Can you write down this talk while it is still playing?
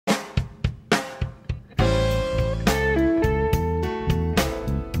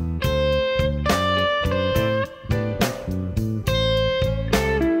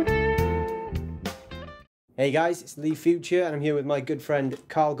Hey guys, it's Leigh Fuge here, and I'm here with my good friend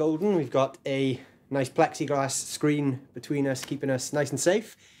Karl Golden. We've got a nice plexiglass screen between us, keeping us nice and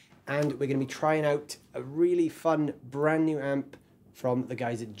safe. And we're going to be trying out a really fun brand new amp from the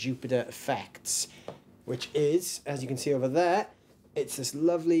guys at Jupiter Effects, which is, as you can see over there, it's this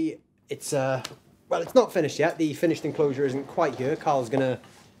lovely, well, it's not finished yet. The finished enclosure isn't quite here. Karl's going to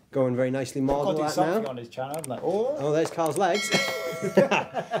go and very nicely model that now. On his channel, haven't I? Oh, there's Karl's legs.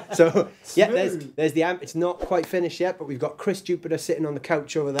 So yeah, there's the amp. It's not quite finished yet, but we've got Chris Jupiter sitting on the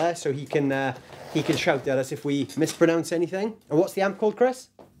couch over there, so he can shout at us if we mispronounce anything. And what's the amp called, Chris?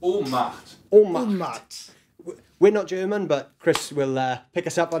 Ohnmacht. Ohnmacht. We're not German, but Chris will pick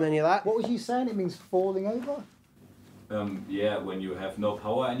us up on any of that. What was you saying? It means falling over? Yeah, when you have no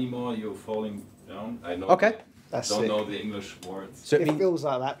power anymore, you're falling down. I know. Okay. Don't know the English words. So it feels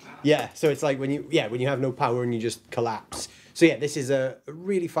like that. Yeah, so it's like when you have no power and you just collapse. So yeah, this is a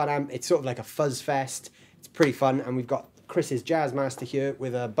really fun amp. It's sort of like a fuzz fest. It's pretty fun, and we've got Chris's Jazzmaster here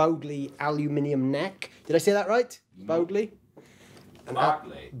with a Baguley aluminium neck. Did I say that right? No. Baguley?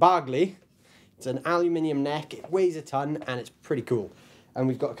 Baguley. It's an aluminium neck. It weighs a ton, and it's pretty cool. And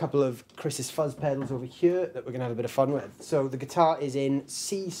we've got a couple of Chris's fuzz pedals over here that we're gonna have a bit of fun with. So the guitar is in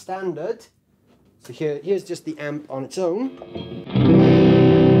C standard. So here's just the amp on its own.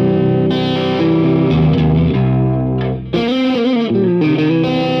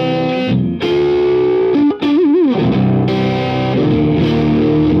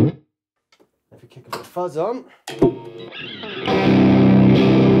 If we kick a bit of fuzz on. Oh,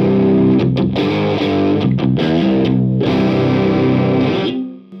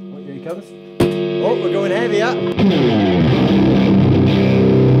 here he comes. Oh, we're going heavier.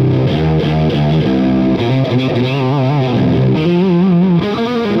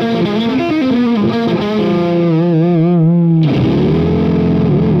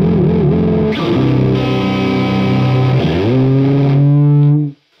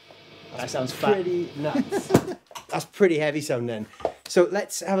 That sounds pretty nuts. That's pretty heavy sounding. So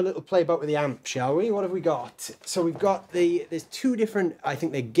let's have a little play about with the amp, shall we? What have we got? So we've got there's two different, I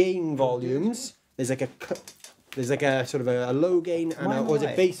think they're gain volumes. There's like a sort of a low gain and or is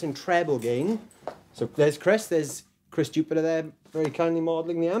it bass and treble gain. So there's Chris Jupiter there, very kindly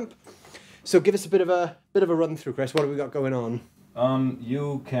modelling the amp. So give us a bit of a run through, Chris. What have we got going on?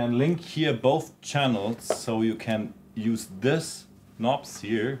 You can link here both channels, so you can use this knobs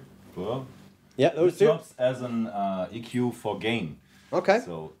here. Well, yeah, those two knobs as an EQ for gain. Okay.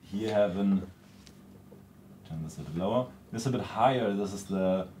 So here you have turn this a bit lower. This is a bit higher. This is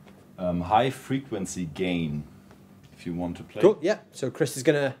the high frequency gain. If you want to play. Cool. Yeah. So Chris is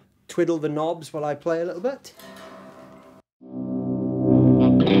gonna twiddle the knobs while I play a little bit.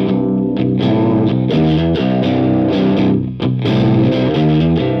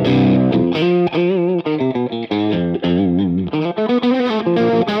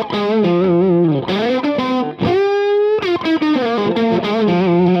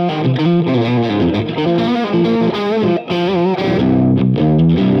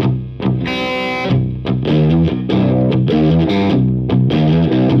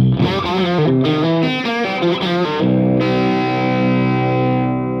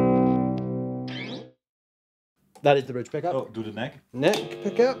 That is the bridge pickup. Oh, do the neck. Neck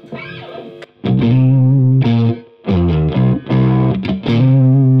pickup.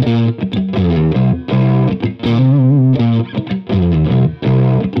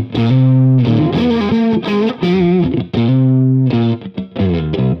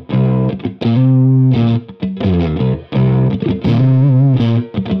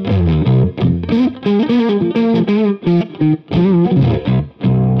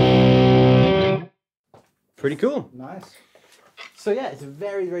 Pretty cool. Nice. So yeah, it's a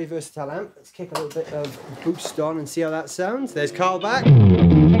very, very versatile amp. Let's kick a little bit of boost on and see how that sounds. There's Karl back.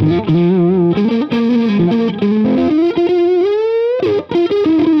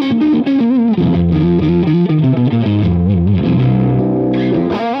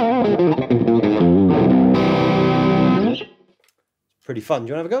 Pretty fun. Do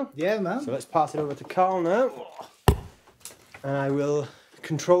you want to have a go? Yeah, man. So let's pass it over to Karl now. And I will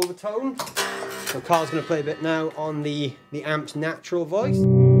control the tone. So Karl's going to play a bit now on the amp's natural voice.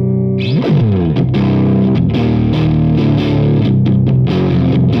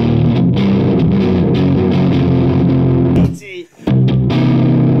 Easy.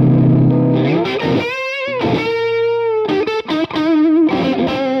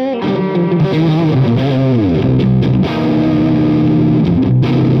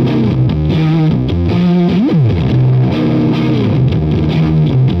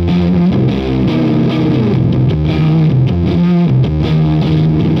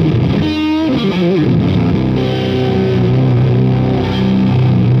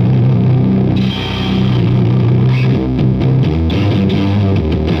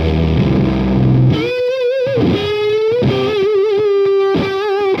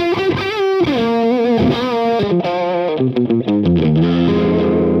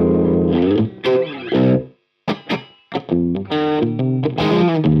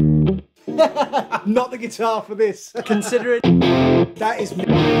 Not the guitar for this. Consider it. That is. Put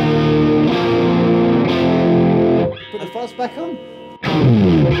the fuzz back on.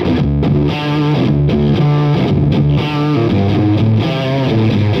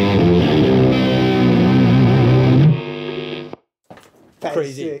 That is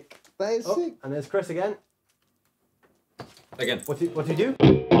Crazy. sick. That is sick. And there's Chris again. Again. What do you do?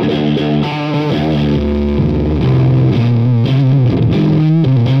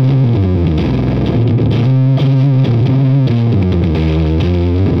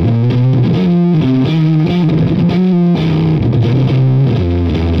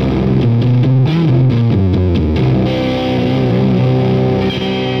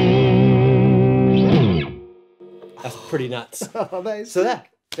 That's pretty nuts. Oh, that is So sick.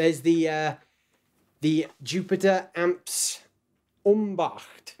 there's the Jupiter amps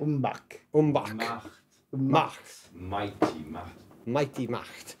Ohnmacht. Ohnmacht. Ohnmacht. Macht. Mighty Macht. Mighty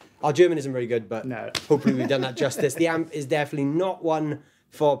Macht. Our German isn't very good, but No. hopefully we've done that justice. The amp is definitely not one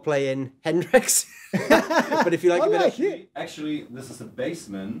for playing Hendrix. But if you like I a bit like of... it. Actually, this is a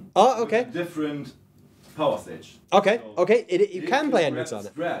basement. Oh, okay. With different power stage. Okay, So okay. You if can play you Hendrix grab on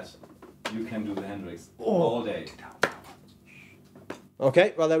it. Strat, you can do the Hendrix all day.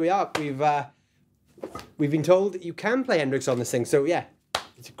 Okay, well there we are. We've been told that you can play Hendrix on this thing. So yeah,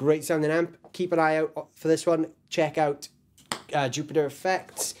 it's a great sounding amp. Keep an eye out for this one. Check out Jupiter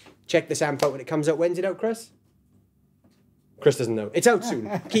Effects. Check this amp out when it comes out. When's it out, Chris? Chris doesn't know. It's out soon.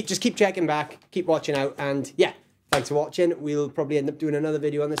 Just keep checking back. Keep watching out. And yeah, thanks for watching. We'll probably end up doing another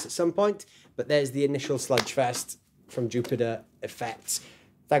video on this at some point. But there's the initial sludge fest from Jupiter Effects.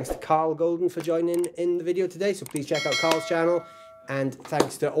 Thanks to Karl Golden for joining in the video today. So please check out Karl's channel. And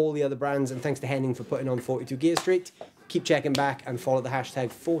thanks to all the other brands. And thanks to Henning for putting on 42 Gear Street. Keep checking back and follow the hashtag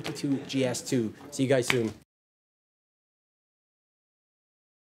 42GS2. See you guys soon.